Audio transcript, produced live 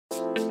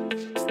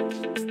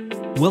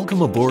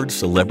Welcome aboard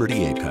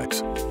Celebrity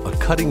Apex, a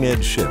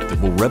cutting-edge ship that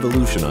will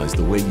revolutionize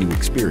the way you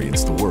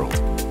experience the world.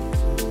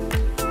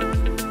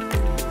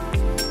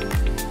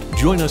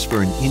 Join us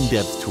for an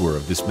in-depth tour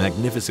of this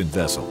magnificent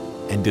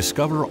vessel and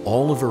discover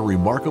all of her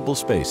remarkable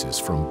spaces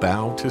from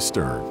bow to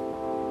stern.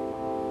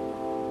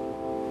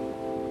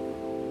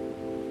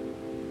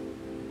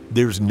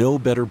 There's no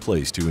better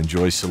place to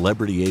enjoy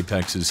Celebrity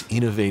Apex's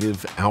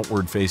innovative,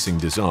 outward-facing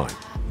design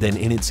than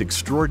in its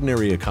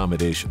extraordinary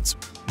accommodations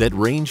that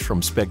range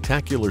from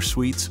spectacular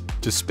suites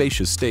to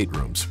spacious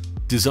staterooms.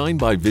 Designed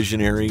by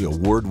visionary,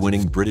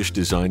 award-winning British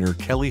designer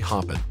Kelly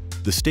Hoppen,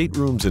 the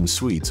staterooms and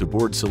suites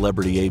aboard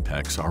Celebrity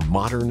Apex are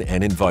modern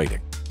and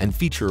inviting and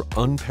feature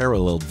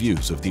unparalleled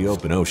views of the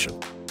open ocean.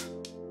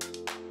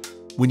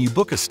 When you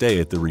book a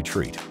stay at the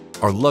retreat,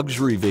 our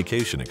luxury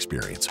vacation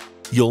experience,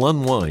 you'll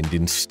unwind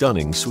in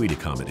stunning suite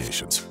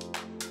accommodations.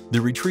 The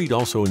retreat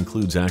also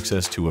includes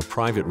access to a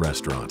private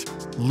restaurant,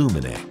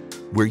 Lumine,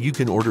 where you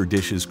can order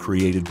dishes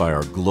created by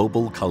our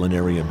global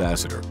culinary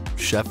ambassador,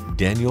 Chef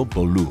Daniel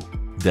Boulou,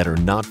 that are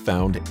not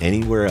found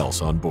anywhere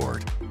else on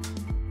board.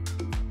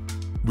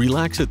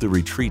 Relax at the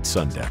retreat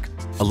sun deck,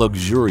 a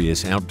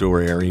luxurious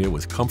outdoor area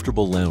with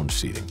comfortable lounge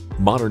seating,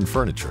 modern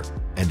furniture,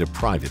 and a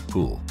private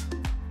pool.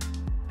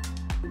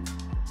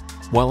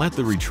 While at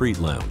the retreat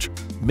lounge,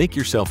 make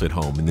yourself at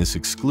home in this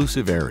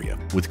exclusive area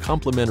with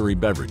complimentary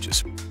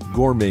beverages,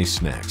 gourmet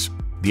snacks,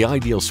 the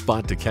ideal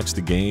spot to catch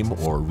the game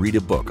or read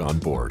a book on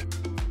board.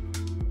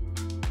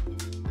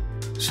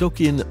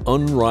 Soak in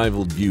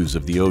unrivaled views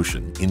of the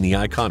ocean in the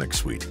iconic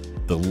suite,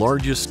 the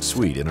largest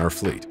suite in our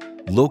fleet,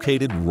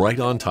 located right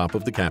on top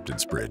of the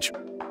captain's bridge.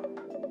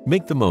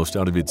 Make the most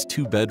out of its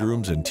 2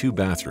 bedrooms and 2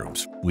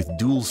 bathrooms with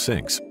dual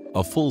sinks,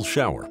 a full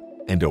shower,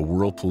 and a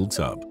whirlpool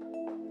tub.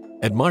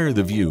 Admire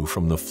the view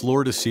from the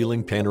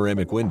floor-to-ceiling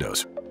panoramic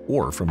windows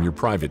or from your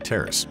private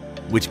terrace,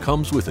 which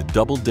comes with a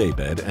double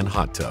daybed and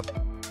hot tub.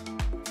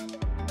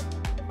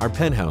 Our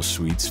penthouse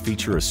suites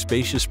feature a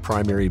spacious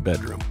primary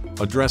bedroom,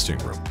 a dressing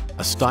room,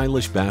 a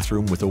stylish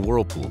bathroom with a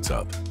whirlpool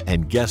tub,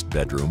 and guest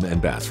bedroom and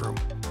bathroom.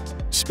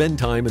 Spend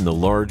time in the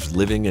large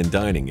living and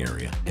dining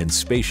area and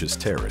spacious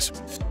terrace.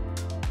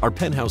 Our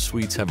penthouse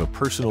suites have a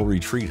personal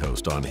retreat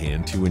host on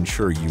hand to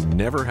ensure you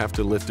never have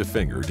to lift a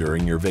finger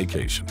during your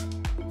vacation.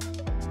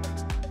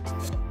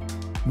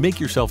 Make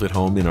yourself at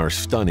home in our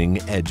stunning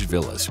Edge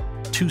Villas,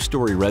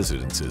 2-story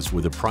residences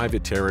with a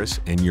private terrace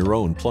and your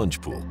own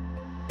plunge pool.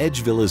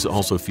 Edge Villas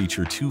also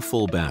feature 2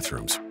 full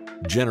bathrooms,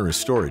 generous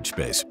storage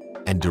space,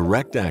 and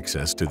direct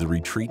access to the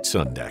retreat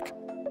sun deck.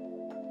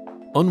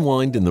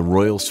 Unwind in the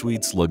Royal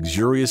Suite's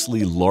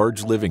luxuriously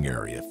large living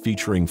area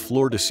featuring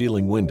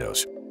floor-to-ceiling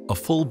windows, a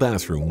full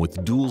bathroom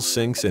with dual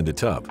sinks and a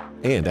tub,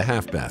 and a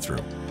half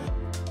bathroom.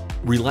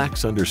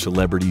 Relax under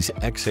Celebrity's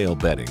Exhale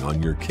bedding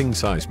on your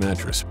king-size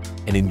mattress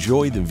and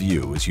enjoy the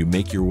view as you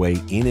make your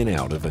way in and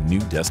out of a new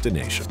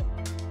destination.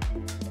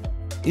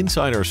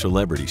 Inside our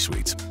Celebrity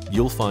Suites,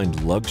 you'll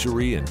find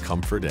luxury and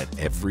comfort at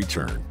every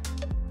turn.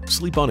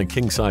 Sleep on a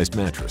king-sized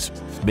mattress,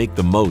 make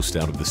the most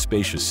out of the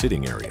spacious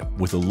sitting area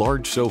with a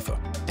large sofa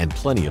and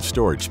plenty of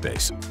storage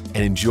space,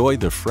 and enjoy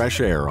the fresh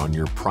air on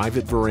your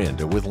private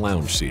veranda with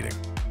lounge seating.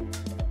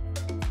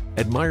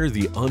 Admire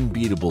the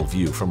unbeatable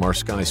view from our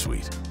Sky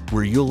Suite,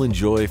 where you'll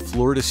enjoy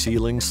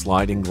floor-to-ceiling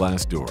sliding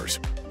glass doors,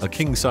 a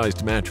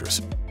king-sized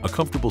mattress, a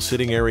comfortable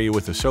sitting area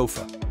with a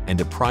sofa, and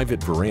a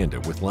private veranda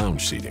with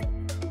lounge seating.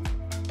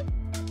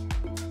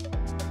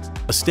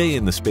 A stay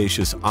in the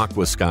spacious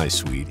Aqua Sky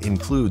Suite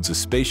includes a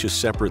spacious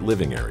separate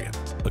living area,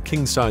 a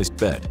king-sized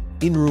bed,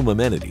 in-room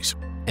amenities,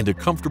 and a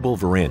comfortable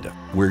veranda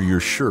where you're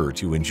sure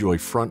to enjoy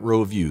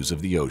front-row views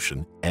of the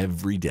ocean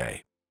every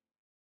day.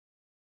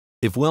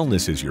 If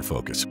wellness is your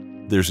focus,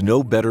 there's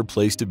no better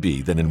place to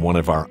be than in one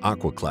of our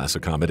AquaClass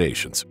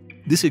accommodations.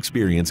 This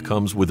experience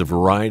comes with a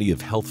variety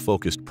of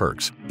health-focused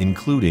perks,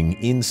 including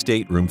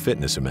in-stateroom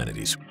fitness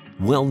amenities,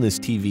 wellness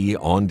TV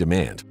on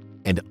demand,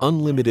 and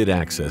unlimited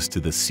access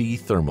to the Sea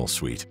Thermal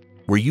Suite,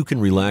 where you can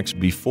relax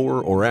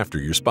before or after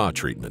your spa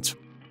treatments.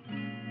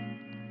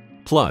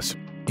 Plus,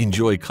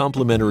 enjoy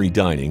complimentary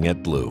dining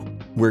at Blue,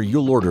 where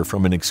you'll order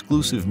from an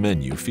exclusive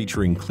menu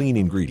featuring clean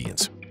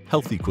ingredients,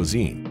 healthy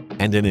cuisine,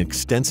 and an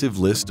extensive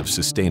list of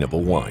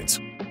sustainable wines.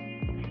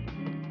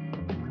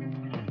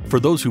 For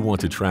those who want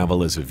to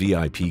travel as a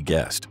VIP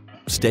guest,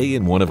 stay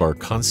in one of our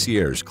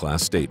Concierge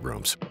class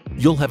staterooms.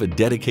 You'll have a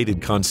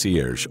dedicated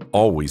concierge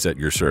always at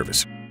your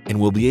service, and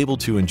will be able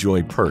to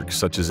enjoy perks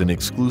such as an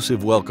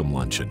exclusive welcome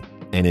luncheon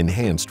and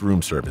enhanced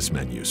room service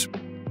menus.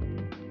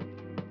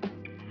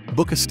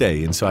 Book a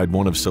stay inside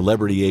one of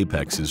Celebrity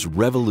Apex's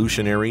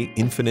revolutionary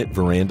infinite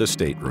veranda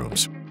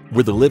staterooms,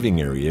 where the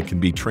living area can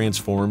be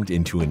transformed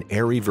into an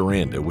airy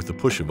veranda with the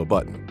push of a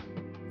button,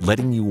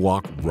 letting you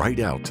walk right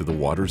out to the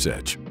water's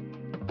edge.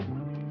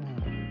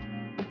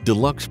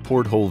 Deluxe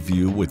porthole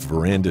view with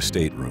veranda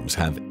staterooms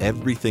have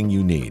everything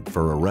you need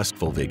for a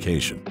restful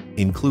vacation,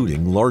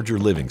 including larger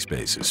living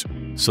spaces,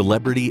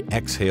 Celebrity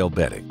Exhale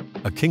bedding,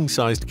 a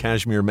king-sized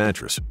cashmere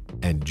mattress,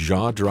 and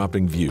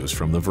jaw-dropping views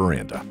from the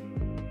veranda.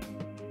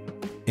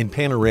 In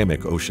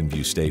panoramic ocean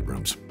view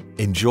staterooms,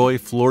 enjoy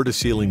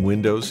floor-to-ceiling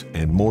windows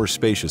and more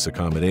spacious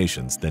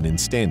accommodations than in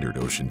standard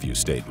ocean view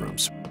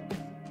staterooms.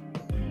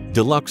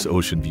 Deluxe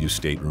ocean view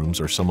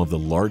staterooms are some of the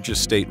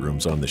largest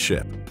staterooms on the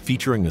ship,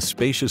 featuring a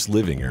spacious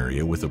living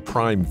area with a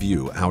prime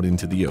view out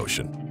into the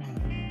ocean.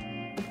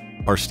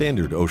 Our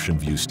standard ocean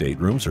view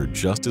staterooms are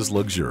just as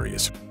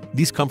luxurious.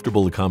 These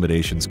comfortable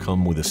accommodations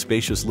come with a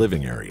spacious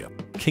living area,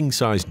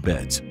 king-sized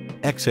beds,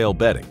 exhale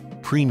bedding,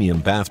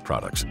 premium bath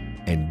products,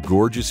 and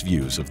gorgeous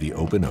views of the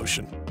open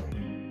ocean.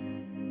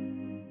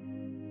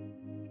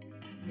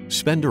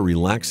 Spend a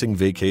relaxing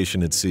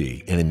vacation at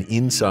sea in an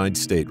inside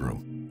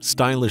stateroom,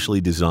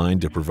 stylishly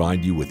designed to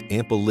provide you with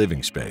ample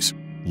living space,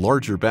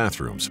 larger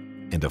bathrooms,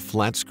 and a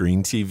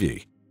flat-screen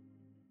TV.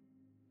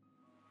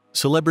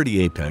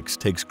 Celebrity Apex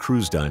takes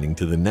cruise dining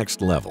to the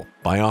next level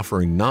by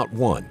offering not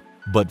one,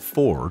 but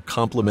 4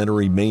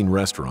 complimentary main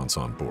restaurants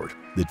on board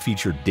that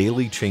feature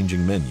daily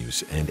changing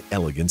menus and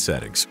elegant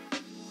settings.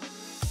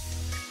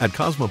 At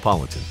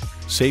Cosmopolitan,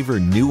 savor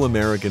new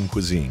American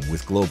cuisine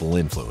with global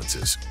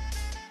influences.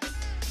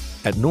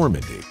 At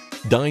Normandy,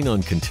 dine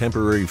on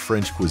contemporary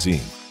French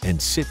cuisine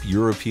and sip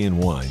European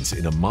wines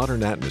in a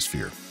modern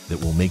atmosphere that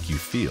will make you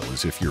feel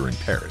as if you're in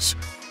Paris.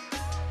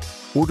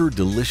 Order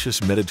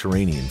delicious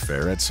Mediterranean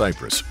fare at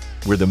Cyprus,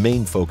 where the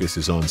main focus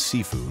is on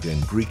seafood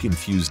and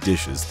Greek-infused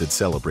dishes that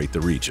celebrate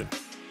the region.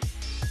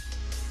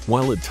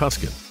 While at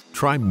Tuscan,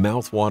 try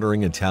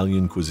mouth-watering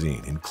Italian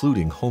cuisine,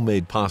 including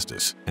homemade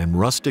pastas and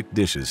rustic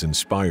dishes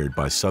inspired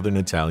by Southern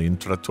Italian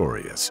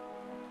trattorias.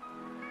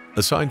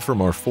 Aside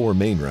from our 4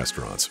 main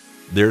restaurants,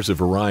 there's a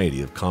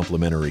variety of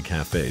complimentary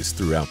cafes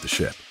throughout the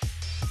ship.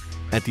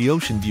 At the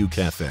Ocean View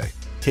Cafe,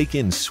 take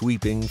in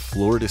sweeping,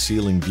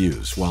 floor-to-ceiling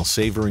views while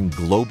savoring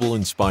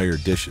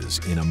global-inspired dishes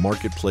in a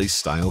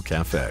marketplace-style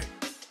cafe.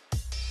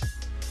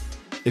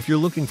 If you're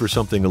looking for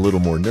something a little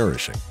more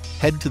nourishing,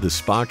 head to the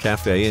Spa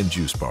Cafe and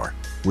Juice Bar,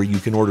 where you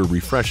can order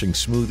refreshing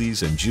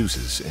smoothies and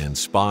juices and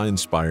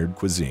spa-inspired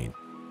cuisine.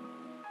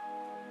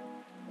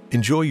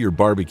 Enjoy your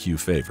barbecue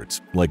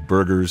favorites like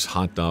burgers,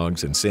 hot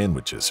dogs, and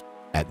sandwiches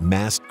at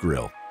Mast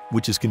Grill,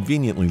 which is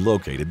conveniently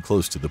located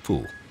close to the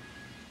pool.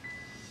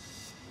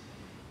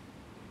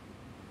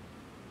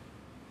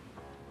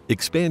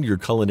 Expand your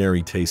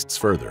culinary tastes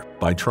further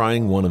by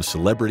trying one of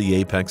Celebrity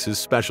Apex's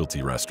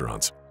specialty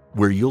restaurants,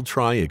 where you'll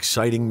try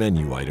exciting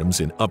menu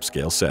items in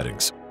upscale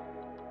settings.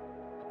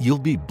 You'll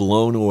be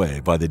blown away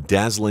by the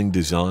dazzling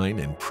design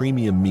and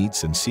premium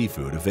meats and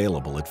seafood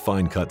available at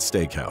Fine Cut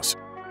Steakhouse.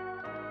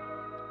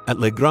 At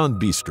Le Grand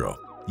Bistro,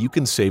 you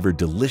can savor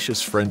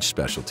delicious French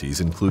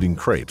specialties including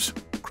crepes,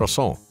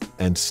 croissants,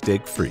 and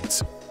steak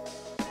frites.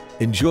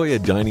 Enjoy a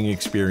dining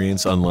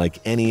experience unlike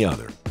any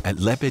other at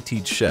Le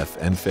Petit Chef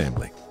and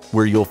Family,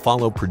 where you'll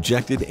follow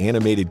projected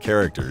animated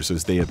characters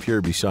as they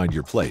appear beside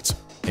your plates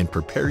and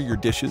prepare your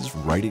dishes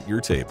right at your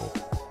table.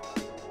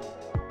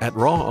 At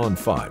Raw on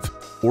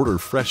 5, order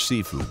fresh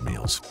seafood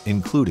meals,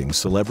 including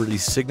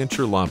Celebrity's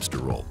signature lobster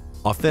roll,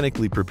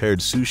 authentically prepared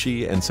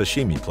sushi and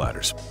sashimi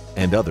platters,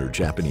 and other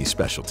Japanese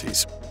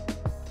specialties.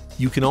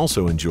 You can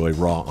also enjoy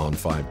Raw on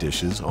 5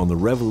 dishes on the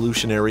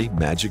revolutionary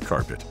Magic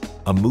Carpet,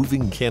 a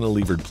moving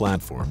cantilevered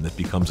platform that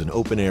becomes an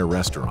open-air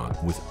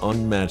restaurant with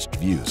unmatched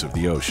views of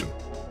the ocean.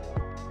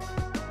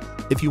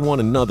 If you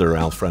want another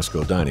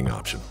alfresco dining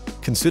option,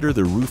 consider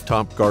the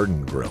Rooftop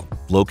Garden Grill,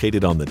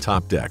 located on the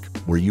top deck,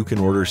 where you can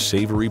order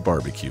savory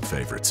barbecue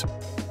favorites.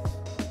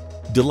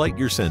 Delight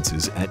your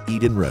senses at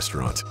Eden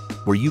Restaurant,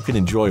 where you can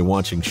enjoy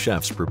watching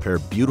chefs prepare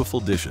beautiful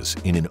dishes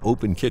in an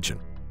open kitchen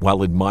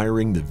while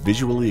admiring the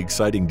visually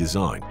exciting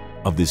design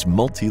of this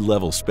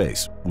multi-level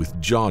space with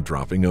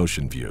jaw-dropping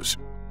ocean views.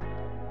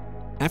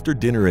 After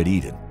dinner at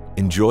Eden,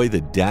 enjoy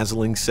the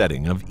dazzling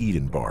setting of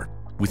Eden Bar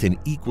with an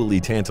equally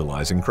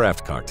tantalizing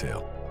craft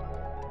cocktail.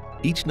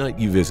 Each night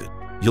you visit,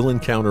 you'll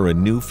encounter a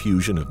new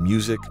fusion of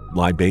music,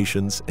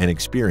 libations, and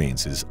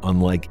experiences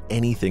unlike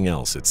anything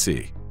else at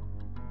sea.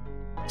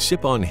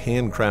 Sip on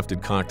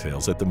handcrafted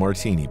cocktails at the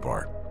Martini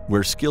Bar,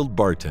 where skilled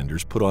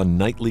bartenders put on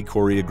nightly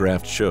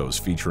choreographed shows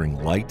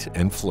featuring light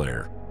and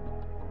flair.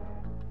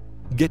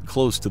 Get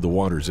close to the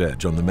water's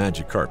edge on the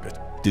Magic Carpet,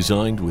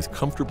 designed with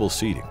comfortable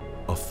seating,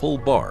 a full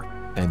bar,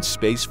 and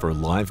space for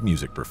live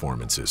music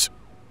performances.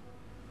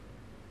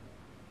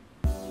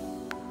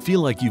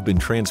 Feel like you've been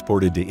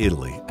transported to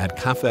Italy at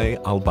Cafe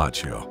Al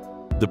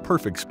Baccio, the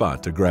perfect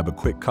spot to grab a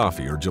quick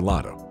coffee or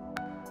gelato.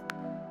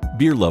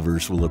 Beer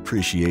lovers will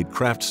appreciate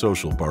Craft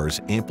Social Bar's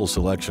ample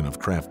selection of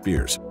craft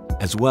beers,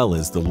 as well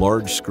as the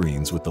large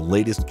screens with the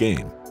latest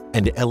game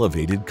and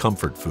elevated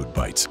comfort food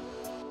bites.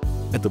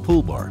 At the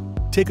pool bar,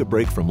 take a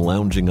break from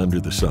lounging under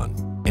the sun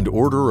and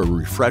order a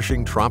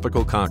refreshing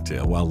tropical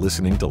cocktail while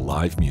listening to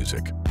live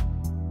music.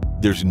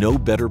 There's no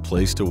better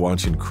place to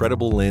watch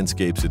incredible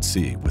landscapes at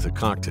sea with a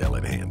cocktail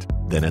in hand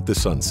than at the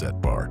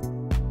Sunset Bar.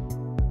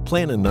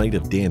 Plan a night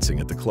of dancing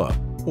at the club,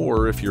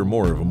 or if you're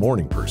more of a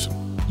morning person,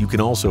 you can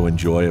also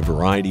enjoy a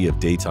variety of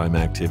daytime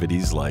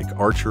activities like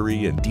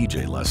archery and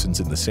DJ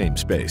lessons in the same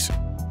space.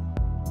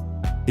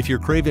 If you're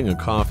craving a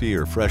coffee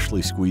or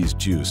freshly squeezed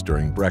juice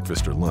during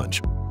breakfast or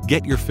lunch,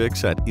 Get your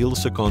fix at Il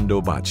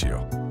Secondo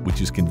Bacio,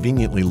 which is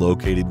conveniently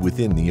located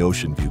within the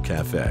Ocean View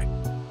Cafe.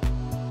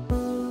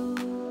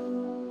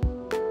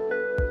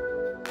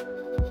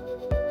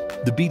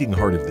 The beating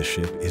heart of the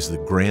ship is the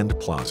Grand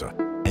Plaza,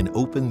 an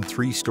open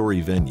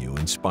 3-story venue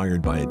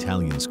inspired by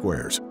Italian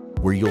squares,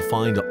 where you'll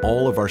find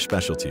all of our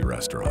specialty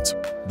restaurants,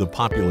 the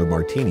popular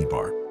Martini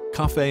Bar,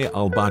 Cafe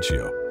Al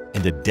Bacio,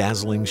 and a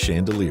dazzling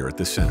chandelier at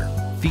the center,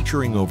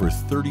 featuring over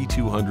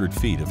 3,200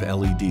 feet of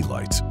LED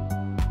lights.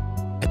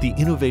 At the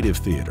Innovative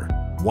Theater,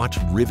 watch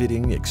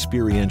riveting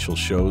experiential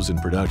shows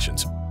and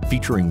productions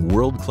featuring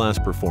world-class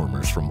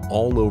performers from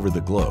all over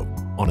the globe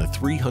on a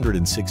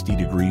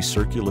 360-degree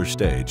circular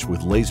stage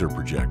with laser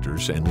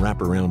projectors and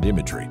wraparound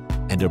imagery,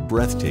 and a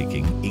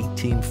breathtaking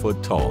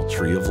 18-foot-tall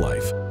tree of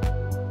life.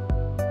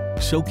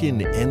 Soak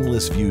in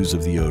endless views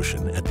of the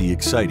ocean at the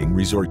exciting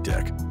resort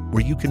deck,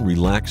 where you can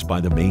relax by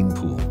the main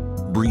pool,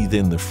 breathe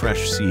in the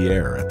fresh sea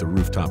air at the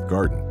rooftop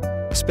garden,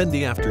 spend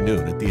the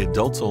afternoon at the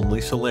adults-only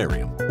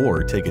Solarium,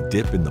 or take a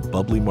dip in the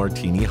bubbly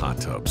martini hot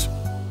tubs.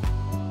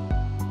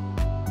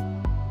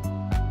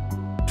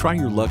 Try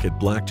your luck at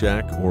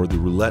blackjack or the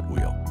roulette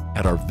wheel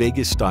at our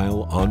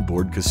Vegas-style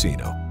onboard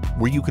casino,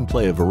 where you can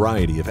play a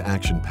variety of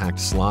action-packed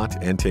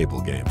slot and table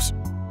games.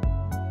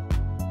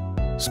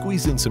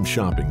 Squeeze in some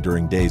shopping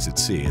during days at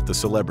sea at the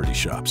Celebrity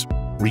Shops,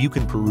 where you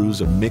can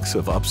peruse a mix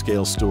of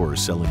upscale stores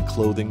selling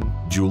clothing,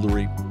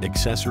 jewelry,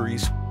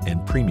 accessories,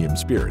 and premium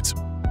spirits.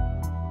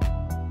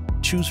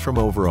 Choose from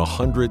over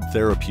 100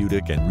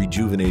 therapeutic and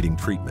rejuvenating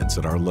treatments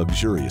at our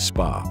luxurious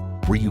spa,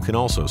 where you can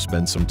also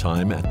spend some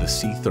time at the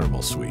Sea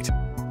Thermal Suite.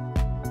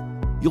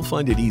 You'll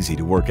find it easy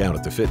to work out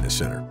at the fitness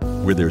center,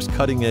 where there's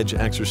cutting-edge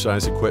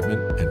exercise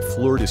equipment and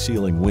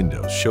floor-to-ceiling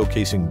windows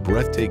showcasing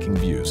breathtaking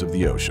views of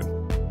the ocean.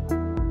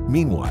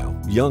 Meanwhile,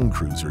 young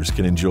cruisers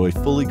can enjoy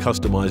fully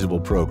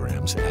customizable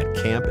programs at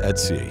Camp at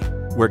Sea,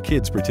 where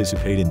kids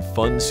participate in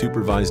fun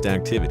supervised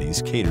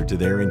activities catered to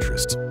their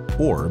interests,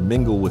 or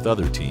mingle with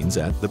other teens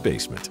at the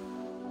basement.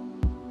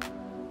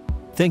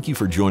 Thank you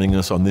for joining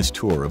us on this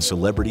tour of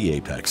Celebrity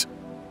Apex.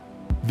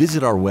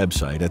 Visit our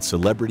website at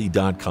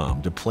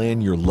celebrity.com to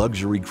plan your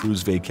luxury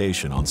cruise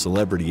vacation on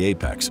Celebrity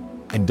Apex,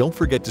 and don't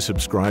forget to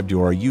subscribe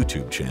to our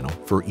YouTube channel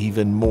for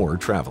even more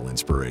travel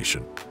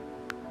inspiration.